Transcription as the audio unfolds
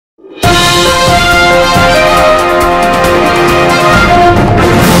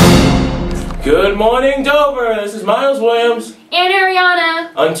morning, Dover! This is Miles Williams and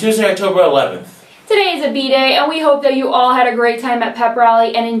Ariana on Tuesday, October 11th. Today is a B-Day, and we hope that you all had a great time at Pep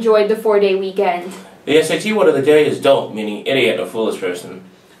Rally and enjoyed the 4-day weekend. The SAT word of the day is dolt, meaning idiot or foolish person.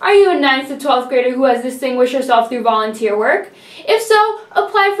 Are you a 9th to 12th grader who has distinguished yourself through volunteer work? If so,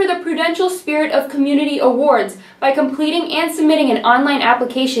 apply for the Prudential Spirit of Community Awards by completing and submitting an online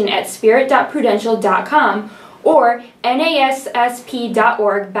application at spirit.prudential.com or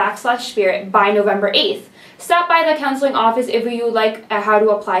nassp.org/spirit by November 8th. Stop by the counseling office if you would like a how to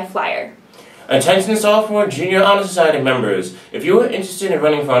apply flyer. Attention Sophomore Junior Honor Society members, if you are interested in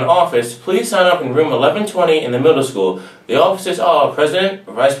running for an office, please sign up in room 1120 in the middle school. The offices are President,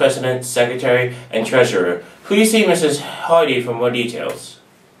 Vice President, Secretary, and Treasurer. Please see Mrs. Hardy for more details.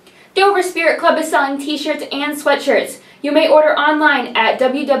 Dover Spirit Club is selling t-shirts and sweatshirts. You may order online at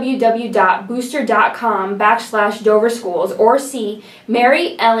www.booster.com/Dover Schools or see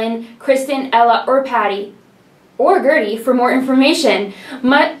Mary, Ellen, Kristen, Ella, or Patty or Gertie for more information.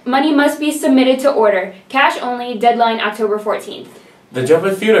 Money must be submitted to order. Cash only. Deadline October 14th. The Dover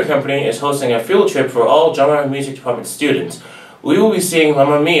Theatre Company is hosting a field trip for all drama and music department students. We will be seeing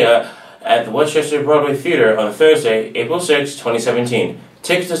Mamma Mia at the Westchester Broadway Theatre on Thursday, April 6, 2017.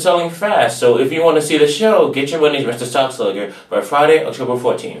 Tickets are selling fast, so if you want to see the show, get your money to Mr. Stockslager by Friday, October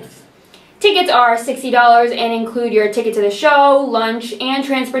 14th. Tickets are $60 and include your ticket to the show, lunch, and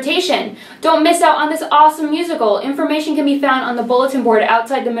transportation. Don't miss out on this awesome musical. Information can be found on the bulletin board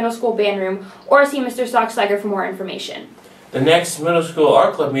outside the middle school band room, or see Mr. Stockslager for more information. The next middle school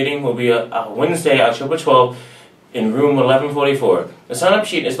art club meeting will be Wednesday, October 12th in room 1144. The sign-up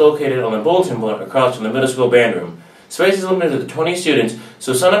sheet is located on the bulletin board across from the middle school band room. Space is limited to 20 students,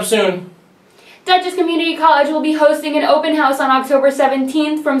 so sign up soon. Dutchess Community College will be hosting an open house on October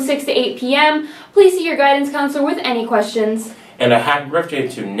 17th from 6 to 8 p.m. Please see your guidance counselor with any questions. And a happy birthday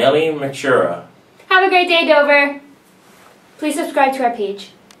to Nellie McShura. Have a great day, Dover. Please subscribe to our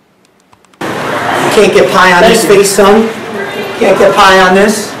page. You can't get pie on this face, son. You can't get pie on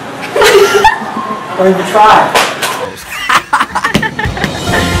this. Don't even try.